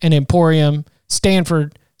Sportsbook and Emporium.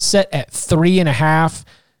 Stanford set at 3.5.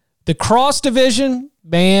 The cross division,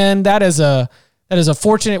 man, that is a That is a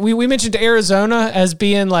fortunate. We mentioned Arizona as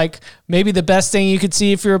being like maybe the best thing you could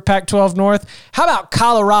see if you're a Pac-12 North. How about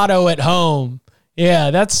Colorado at home?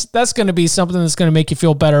 Yeah, that's going to be something that's going to make you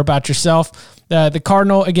feel better about yourself. The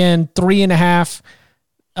Cardinal, again,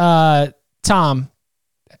 3.5. Tom,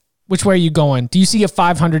 which way are you going? Do you see a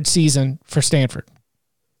 500 season for Stanford?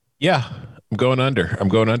 Yeah, I'm going under. I'm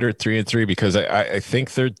going under at 3-3 because I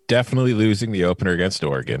think they're definitely losing the opener against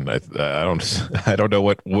Oregon. I don't know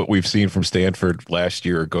what we've seen from Stanford last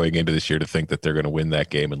year or going into this year to think that they're going to win that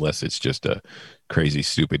game unless it's just a crazy,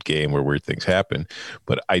 stupid game where weird things happen.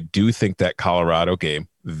 But I do think that Colorado game,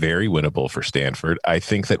 very winnable for Stanford. I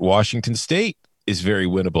think that Washington State is very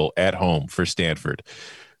winnable at home for Stanford.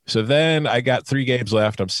 So then I got 3 games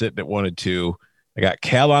left. I'm sitting at 1-2. I got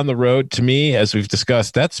Cal on the road. To me, as we've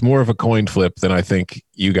discussed, that's more of a coin flip than I think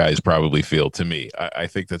you guys probably feel to me. I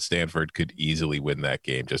think that Stanford could easily win that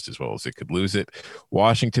game just as well as it could lose it.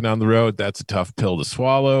 Washington on the road, that's a tough pill to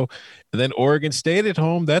swallow. And then Oregon State at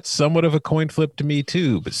home, that's somewhat of a coin flip to me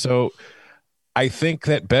too. But so I think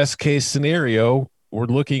that best case scenario, we're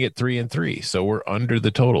looking at 3-3. So we're under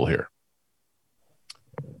the total here.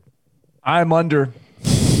 I'm under.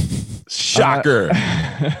 Shocker.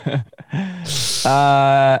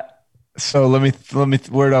 So let me,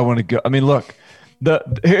 where do I want to go? I mean, look,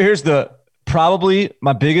 here's probably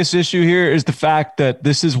my biggest issue here is the fact that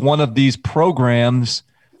this is one of these programs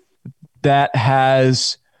that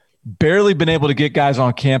has barely been able to get guys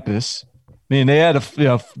on campus. I mean, they had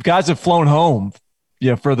guys have flown home,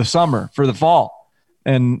 for the summer, for the fall,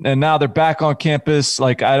 and now they're back on campus.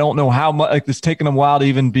 Like, I don't know how much, like, it's taken them a while to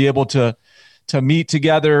even be able to meet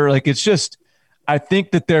together. Like, it's just, I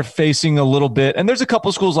think that they're facing a little bit, and there's a couple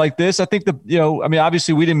of schools like this. I think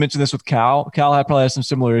obviously we didn't mention this with Cal. Cal probably has some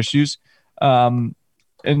similar issues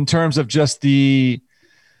in terms of just the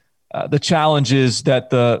challenges that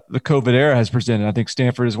the COVID era has presented. I think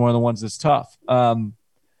Stanford is one of the ones that's tough.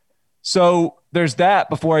 So there's that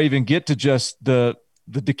before I even get to just the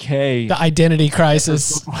decay, the identity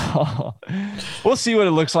crisis. We'll see what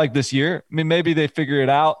it looks like this year. I mean, maybe they figure it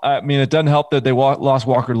out. I mean, it doesn't help that they lost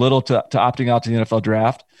Walker Little to opting out to the NFL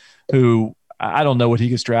draft, who I don't know what he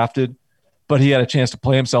gets drafted, but he had a chance to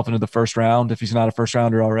play himself into the first round if he's not a first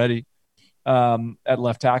rounder already at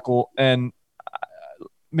left tackle. And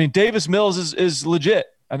I mean, Davis Mills is legit.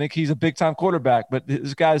 I think he's a big time quarterback, but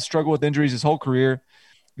this guy's struggled with injuries his whole career.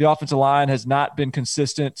 The offensive line has not been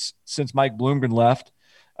consistent since Mike Bloomgren left.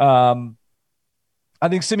 I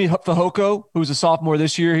think Simi Fehoko, who's a sophomore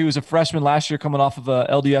this year, he was a freshman last year coming off of a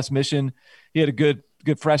LDS mission. He had a good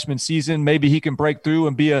freshman season. Maybe he can break through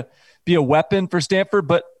and be a weapon for Stanford.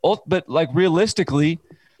 But like realistically,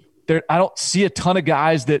 I don't see a ton of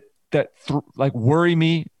guys that worry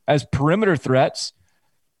me as perimeter threats.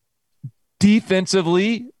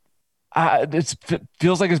 Defensively, it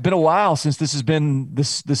feels like it's been a while since this has been the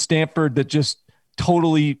Stanford that just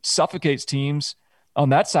totally suffocates teams on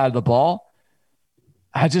that side of the ball.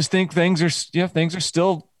 I just think things are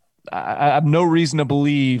still. I have no reason to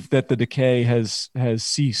believe that the decay has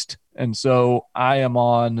ceased, and so I am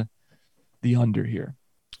on the under here.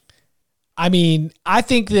 I mean, I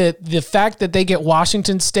think that the fact that they get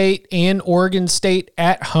Washington State and Oregon State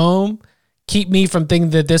at home keep me from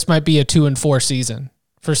thinking that this might be a 2-4 season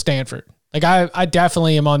for Stanford. Like, I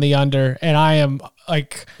definitely am on the under, and I am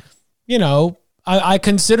like, I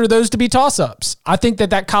consider those to be toss-ups. I think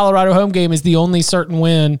that Colorado home game is the only certain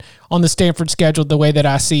win on the Stanford schedule the way that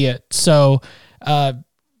I see it. So,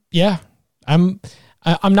 yeah, I'm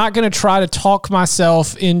not going to try to talk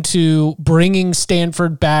myself into bringing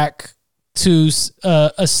Stanford back to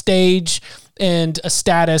a stage and a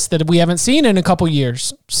status that we haven't seen in a couple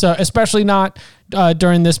years. So, especially not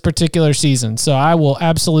during this particular season. So I will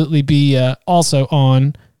absolutely be also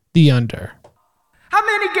on the under. How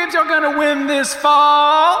many games y'all gonna win this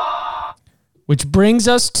fall? Which brings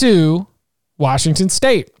us to Washington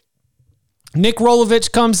State. Nick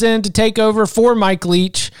Rolovich comes in to take over for Mike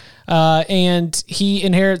Leach, and he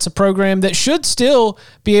inherits a program that should still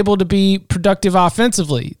be able to be productive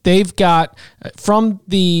offensively. They've got, from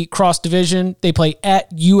the cross division, they play at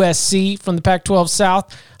USC from the Pac-12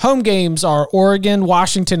 South. Home games are Oregon,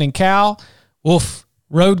 Washington, and Cal. Woof.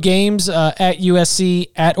 Road games at USC,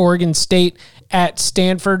 at Oregon State, at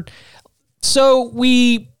Stanford. So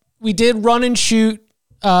we did run and shoot,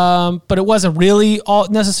 but it wasn't really all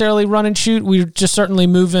necessarily run and shoot. We were just certainly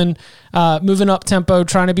moving up tempo,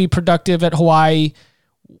 trying to be productive at Hawaii.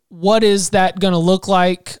 What is that going to look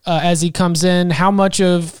like as he comes in? How much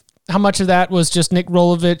of that was just Nick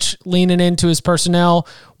Rolovich leaning into his personnel?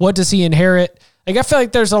 What does he inherit? Like, I feel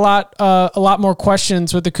like there's a lot more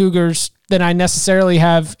questions with the Cougars than I necessarily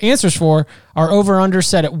have answers for. Our over-under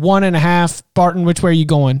set at 1.5. Barton, which way are you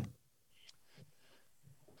going?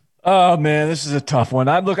 Oh man, this is a tough one.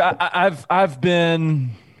 I've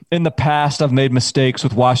been in the past. I've made mistakes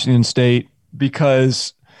with Washington State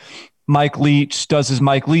because Mike Leach does his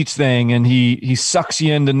Mike Leach thing, and he sucks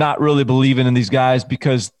you into not really believing in these guys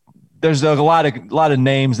because there's a lot of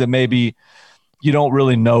names that maybe you don't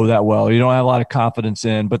really know that well. You don't have a lot of confidence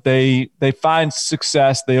in, but they find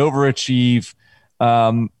success, they overachieve,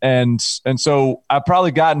 and so I've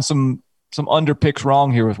probably gotten some underpicks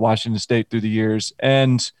wrong here with Washington State through the years,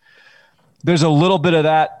 and there's a little bit of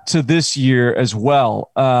that to this year as well.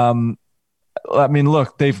 I mean,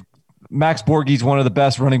 look, Max Borghi's one of the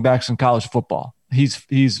best running backs in college football.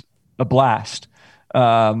 He's a blast.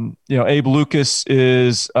 Abe Lucas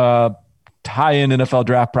is a high-end NFL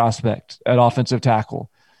draft prospect at offensive tackle.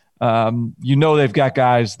 They've got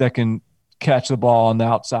guys that can catch the ball on the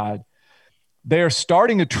outside. They are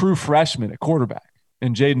starting a true freshman at quarterback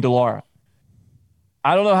in Jaden DeLaura.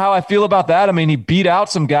 I don't know how I feel about that. I mean, he beat out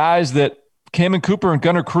some guys that Cameron Cooper and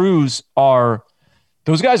Gunnar Cruz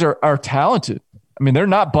those guys are talented. I mean, they're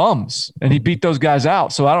not bums, and he beat those guys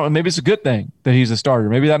out. So I don't know. Maybe it's a good thing that he's a starter.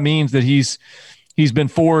 Maybe that means that he's been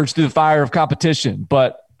forged through the fire of competition.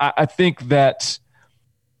 But I think that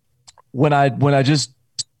when I just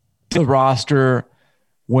the roster,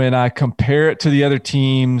 when I compare it to the other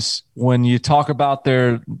teams, when you talk about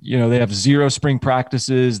they have 0 spring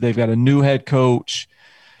practices, they've got a new head coach,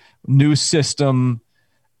 new system.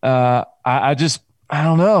 I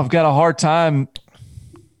don't know. I've got a hard time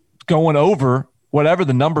going over whatever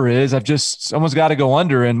the number is. Someone's got to go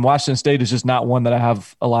under, and Washington State is just not one that I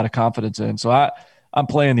have a lot of confidence in. So I'm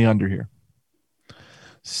playing the under here.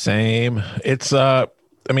 Same. It's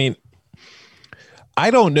I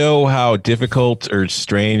don't know how difficult or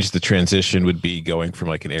strange the transition would be going from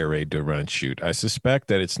like an air raid to a run and shoot. I suspect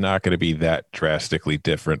that it's not going to be that drastically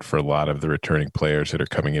different for a lot of the returning players that are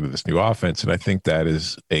coming into this new offense, and I think that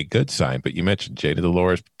is a good sign. But you mentioned Jaden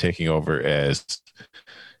DeLaura is taking over as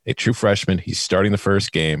a true freshman. He's starting the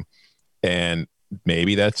first game, and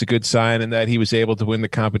maybe that's a good sign in that he was able to win the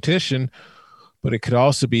competition. But it could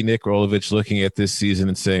also be Nick Rolovich looking at this season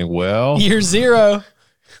and saying, well, year 0.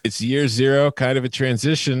 It's year 0, kind of a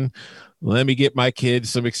transition. Let me get my kids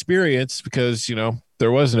some experience because,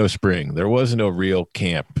 there was no spring. There was no real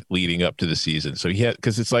camp leading up to the season. So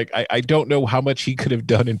because it's like, I don't know how much he could have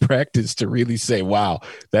done in practice to really say, wow,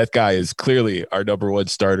 that guy is clearly our number 1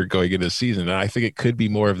 starter going into the season. And I think it could be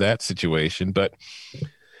more of that situation, but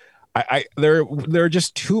there are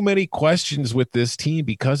just too many questions with this team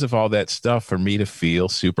because of all that stuff for me to feel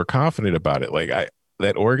super confident about it. Like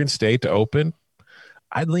that Oregon State to open,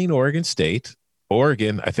 I'd lean Oregon State.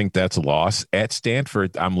 Oregon, I think that's a loss. At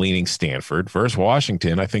Stanford, I'm leaning Stanford. Versus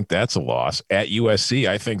Washington, I think that's a loss. At USC,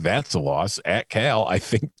 I think that's a loss. At Cal, I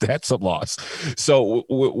think that's a loss. So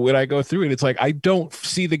when I go through it, it's like I don't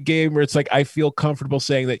see the game where it's like I feel comfortable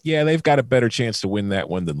saying that, yeah, they've got a better chance to win that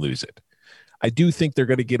one than lose it. I do think they're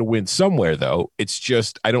going to get a win somewhere, though. It's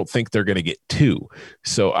just I don't think they're going to get 2.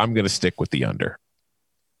 So I'm going to stick with the under.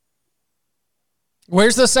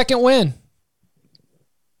 Where's the second win?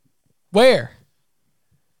 Where?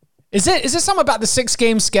 Is it something about the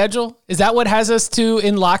 6-game schedule? Is that what has us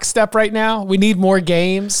in lockstep right now? We need more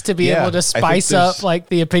games to be able to spice up like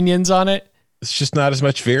the opinions on it. It's just not as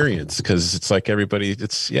much variance because it's like everybody.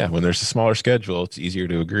 When there's a smaller schedule, it's easier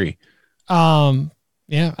to agree.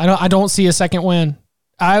 Yeah, I don't see a second win.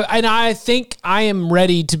 I think I am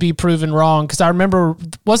ready to be proven wrong because I remember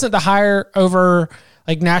wasn't the hire over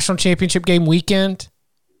like national championship game weekend?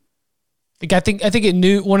 Like I think it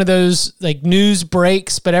knew one of those like news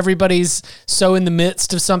breaks, but everybody's so in the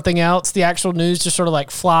midst of something else. The actual news just sort of like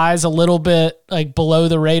flies a little bit like below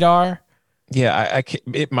the radar. Yeah,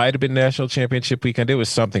 it might have been national championship weekend. It was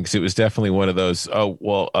something because it was definitely one of those. Oh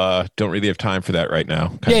well, don't really have time for that right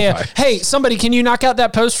now. Yeah. Hey, somebody, can you knock out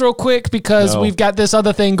that post real quick because we've got this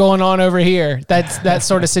other thing going on over here. That's that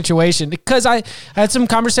sort of situation. Because I had some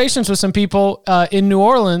conversations with some people in New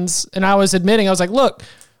Orleans, and I was admitting I was like, look,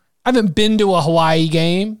 I haven't been to a Hawaii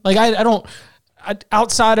game. Like I don't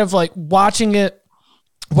outside of like watching it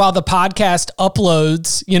while the podcast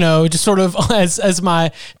uploads, just sort of as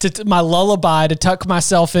my lullaby to tuck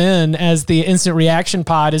myself in as the instant reaction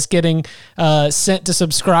pod is getting sent to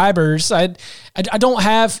subscribers. I don't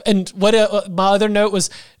have, and what my other note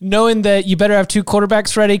was knowing that you better have 2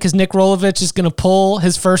 quarterbacks ready because Nick Rolovich is going to pull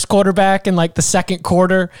his first quarterback in like the second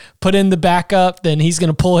quarter, put in the backup, then he's going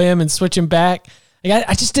to pull him and switch him back. Like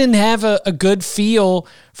I just didn't have a good feel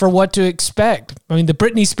for what to expect. I mean, the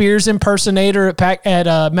Britney Spears impersonator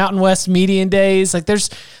at Mountain West Median Days, like there's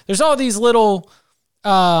all these little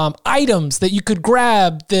items that you could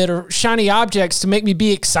grab that are shiny objects to make me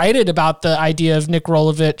be excited about the idea of Nick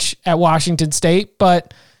Rolovich at Washington State.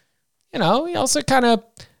 But, he also kind of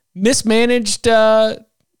mismanaged a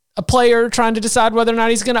player trying to decide whether or not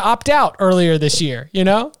he's going to opt out earlier this year.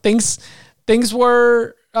 Things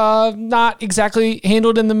were not exactly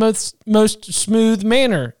handled in the most smooth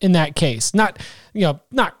manner in that case. Not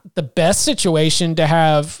the best situation to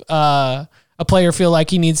have a player feel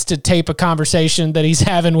like he needs to tape a conversation that he's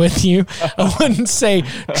having with you. I wouldn't say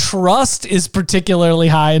trust is particularly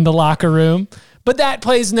high in the locker room, but that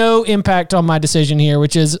plays no impact on my decision here,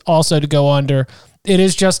 which is also to go under. It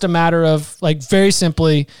is just a matter of, like, very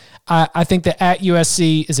simply, I think that at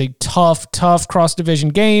USC is a tough cross-division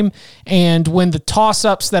game. And when the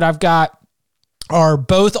toss-ups that I've got are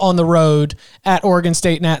both on the road at Oregon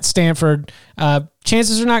State and at Stanford,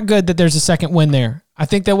 chances are not good that there's a second win there. I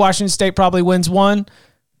think that Washington State probably wins one,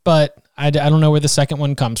 but I don't know where the second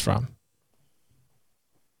one comes from.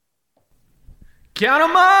 Count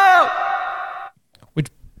 'em up!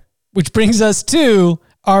 Which brings us to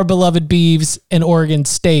our beloved Beavs and Oregon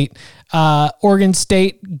State. Oregon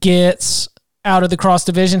State gets out of the cross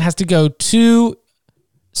division, has to go to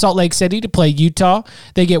Salt Lake City to play Utah.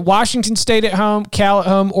 They get Washington State at home, Cal at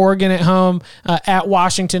home, Oregon at home, at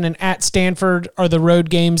Washington and at Stanford are the road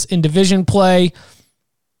games in division play.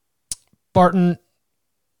 Barton,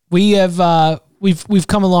 we have we've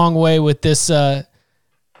come a long way with this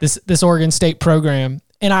Oregon State program,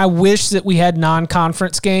 and I wish that we had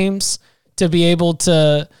non-conference games to be able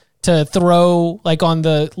to throw, like, on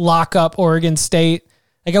the lockup Oregon State.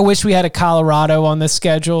 Like, I wish we had a Colorado on this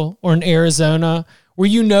schedule or an Arizona, where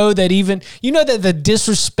that the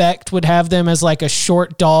disrespect would have them as like a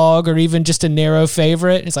short dog or even just a narrow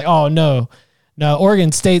favorite. It's like, oh no,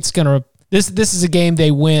 Oregon State's gonna. This is a game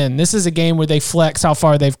they win. This is a game where they flex how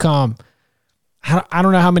far they've come. I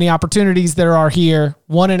don't know how many opportunities there are here.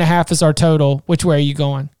 1.5 is our total. Which way are you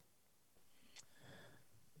going?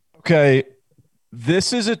 Okay,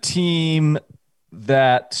 this is a team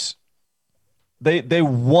that they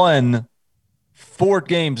won 4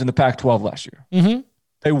 games in the Pac-12 last year. Mm-hmm.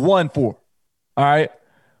 They won 4. All right.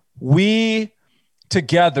 We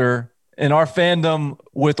together in our fandom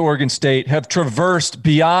with Oregon State have traversed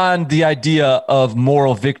beyond the idea of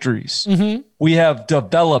moral victories. Mm-hmm. We have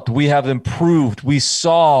developed, we have improved. We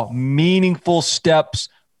saw meaningful steps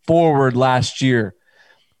forward last year.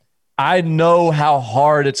 I know how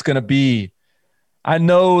hard it's going to be. I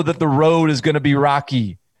know that the road is going to be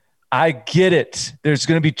rocky. I get it. There's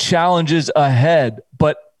going to be challenges ahead,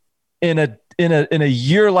 but in a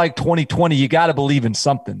year like 2020, you got to believe in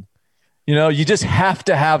something. You just have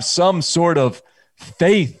to have some sort of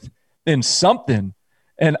faith in something.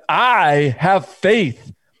 And I have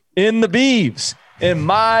faith in the Beavs, in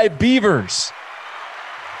my Beavers.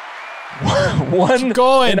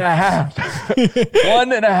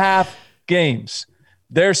 1.5 games.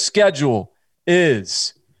 Their schedule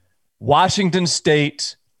is Washington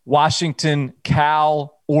State, Washington,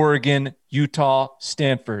 Cal, Oregon, Utah,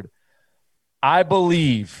 Stanford. I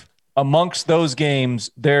believe amongst those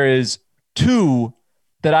games, there is 2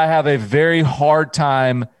 that I have a very hard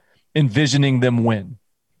time envisioning them win.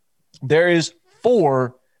 There is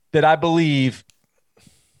 4 that I believe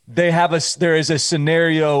there is a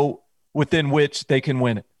scenario within which they can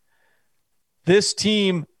win it. This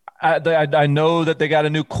team, I know that they got a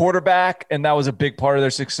new quarterback, and that was a big part of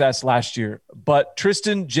their success last year. But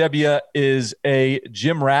Tristan Gebbia is a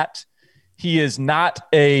gym rat. He is not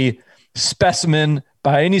a specimen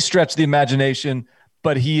by any stretch of the imagination,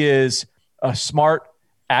 but he is a smart,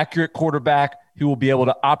 accurate quarterback who will be able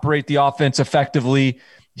to operate the offense effectively.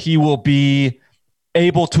 He will be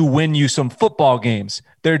able to win you some football games.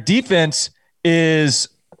 Their defense is,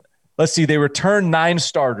 they return 9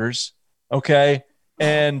 starters, okay?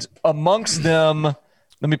 And amongst them,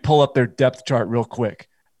 let me pull up their depth chart real quick.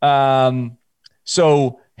 So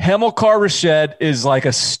Hamilcar Rashed is like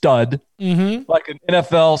a stud, like an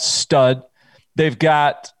NFL stud. They've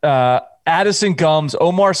got Addison Gums,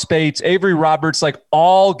 Omar Spates, Avery Roberts, like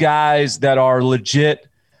all guys that are legit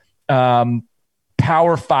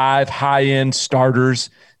Power 5 high-end starters.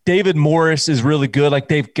 David Morris is really good. Like,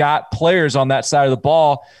 they've got players on that side of the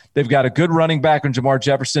ball. They've got a good running back in Jamar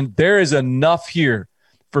Jefferson. There is enough here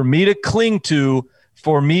for me to cling to,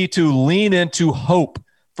 for me to lean into hope.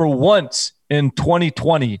 For once in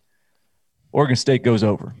 2020, Oregon State goes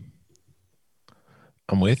over.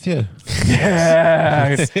 I'm with you.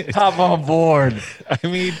 Yeah, hop on board. I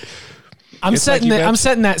mean, I'm setting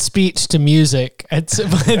that speech to music at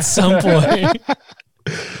some point.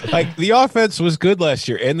 Like, the offense was good last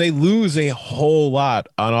year, and they lose a whole lot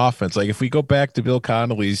on offense. Like, if we go back to Bill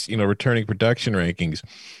Connolly's, returning production rankings,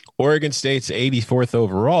 Oregon State's 84th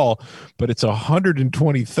overall, but it's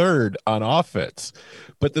 123rd on offense.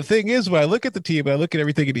 But the thing is, when I look at the team, I look at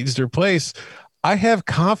everything it needs to replace, I have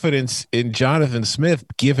confidence in Jonathan Smith,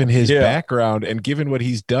 given his background and given what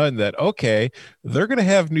he's done, that, okay, they're going to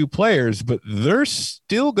have new players, but they're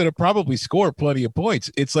still going to probably score plenty of points.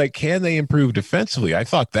 It's like, can they improve defensively? I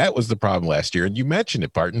thought that was the problem last year. And you mentioned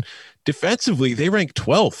it, Barton. Defensively, they rank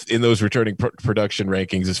 12th in those returning production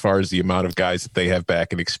rankings as far as the amount of guys that they have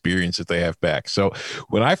back and experience that they have back. So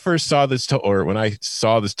when I first saw this, when I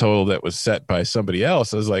saw this total that was set by somebody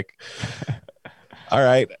else, I was like, all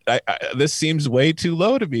right, this seems way too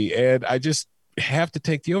low to me, and I just have to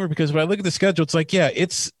take the over, because when I look at the schedule, it's like,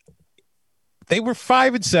 they were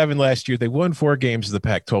 5-7 last year. They won 4 games of the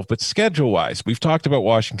Pac-12, but schedule-wise, we've talked about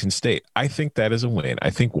Washington State. I think that is a win.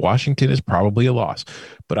 I think Washington is probably a loss,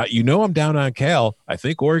 but I'm down on Cal. I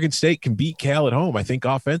think Oregon State can beat Cal at home. I think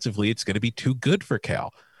offensively, it's going to be too good for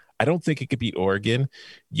Cal. I don't think it could beat Oregon.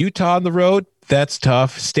 Utah on the road, that's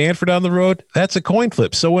tough. Stanford on the road, that's a coin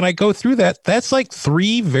flip. So when I go through that, that's like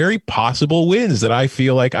 3 very possible wins that I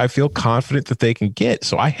feel confident that they can get.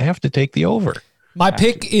 So I have to take the over. My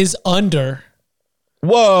pick is under.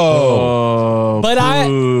 Whoa. But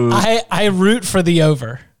I root for the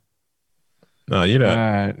over. No, you're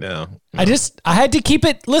not. No. I had to keep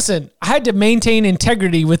it. Listen, I had to maintain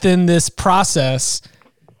integrity within this process.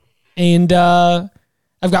 And,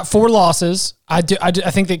 I've got 4 losses. I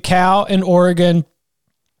think that Cal and Oregon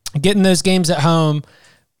getting those games at home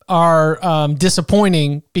are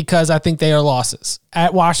disappointing, because I think they are losses.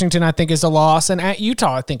 At Washington, I think is a loss, and at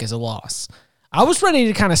Utah, I think is a loss. I was ready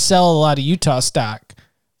to kind of sell a lot of Utah stock,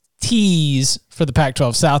 tease for the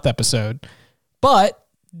Pac-12 South episode, but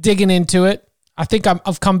digging into it, I think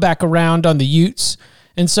I've come back around on the Utes.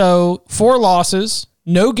 And so 4 losses,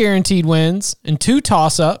 no guaranteed wins, and 2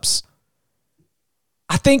 toss-ups.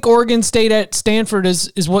 I think Oregon State at Stanford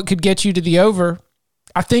is what could get you to the over.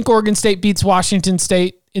 I think Oregon State beats Washington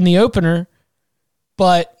State in the opener,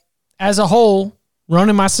 but as a whole,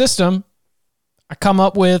 running my system, I come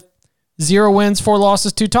up with 0 wins, 4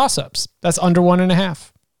 losses, 2 toss-ups. That's under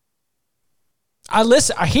 1.5.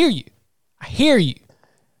 I hear you.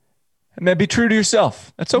 Man, be true to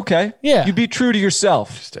yourself. That's okay. Yeah. You be true to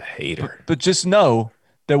yourself. Just a hater. But just know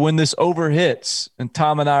that when this over hits and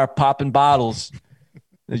Tom and I are popping bottles,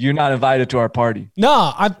 you're not invited to our party.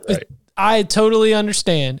 No, I totally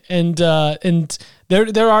understand. And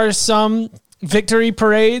there are some victory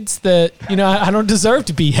parades that, I don't deserve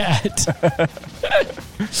to be at.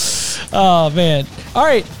 Oh, man. All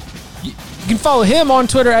right. You can follow him on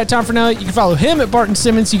Twitter at Tom Fornelli. You can follow him at Barton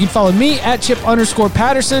Simmons. You can follow me at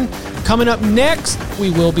Chip_Patterson. Coming up next, we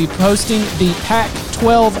will be posting the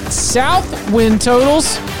Pac-12 South win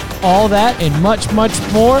totals. All that and much, much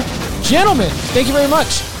more. Gentlemen, thank you very much.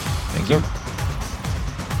 Thank you.